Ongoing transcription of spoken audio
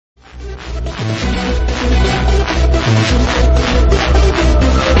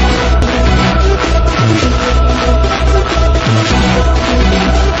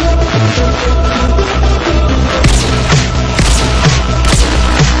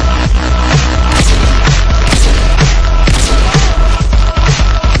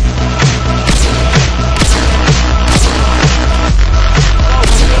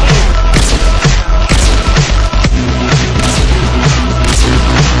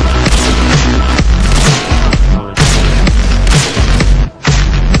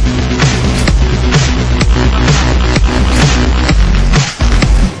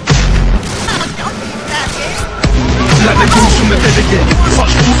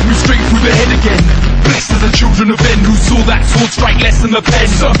me straight through the head again. Blessed are the children of men who saw that sword strike less than the pen.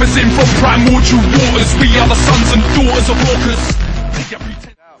 Surfacing from primordial waters, we are the sons and daughters of walkers.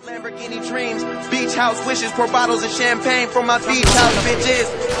 Lamborghini dreams, beach house wishes, pour bottles of champagne from my beach house bitches.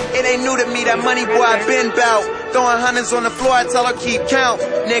 It ain't new to me, that money boy I been bout. Throwing hundreds on the floor, I tell her keep count.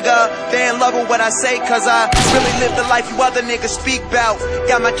 Nigga, they in love with what I say, cause I really live the life you other niggas speak bout.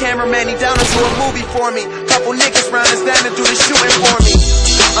 Got my cameraman, he down to do a movie for me. Couple niggas round us down to do the shooting for me.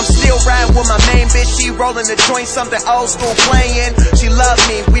 I'm still riding with my main bitch, she rolling the joint, something old school playing. She love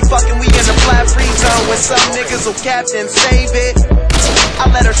me, we fucking, we in the flat free zone. When some niggas will captain save it. I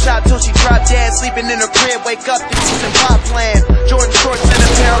let her shot till she dropped dead, sleeping in her crib, wake up to using pop plan. Jordan shorts and a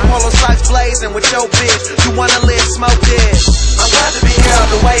pair of polo socks blazing with your bitch. You wanna live, smoke this. I'm glad to be here out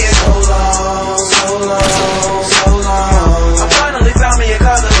the way it's so long, so long, so long. I finally found me a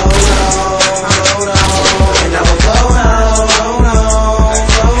cousin. Hold on, and I'ma float on, float on,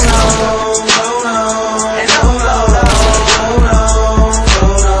 float on, float on, and I'ma float on, float on,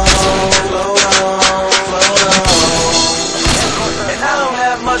 float on, float on, float on. And I don't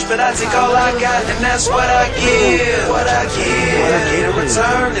have much, but I take all I got, and that's what I give. What I get in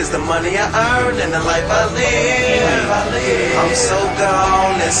return is the money I earn and the life I live. I'm so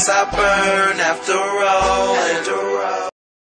gone, as I burn after all.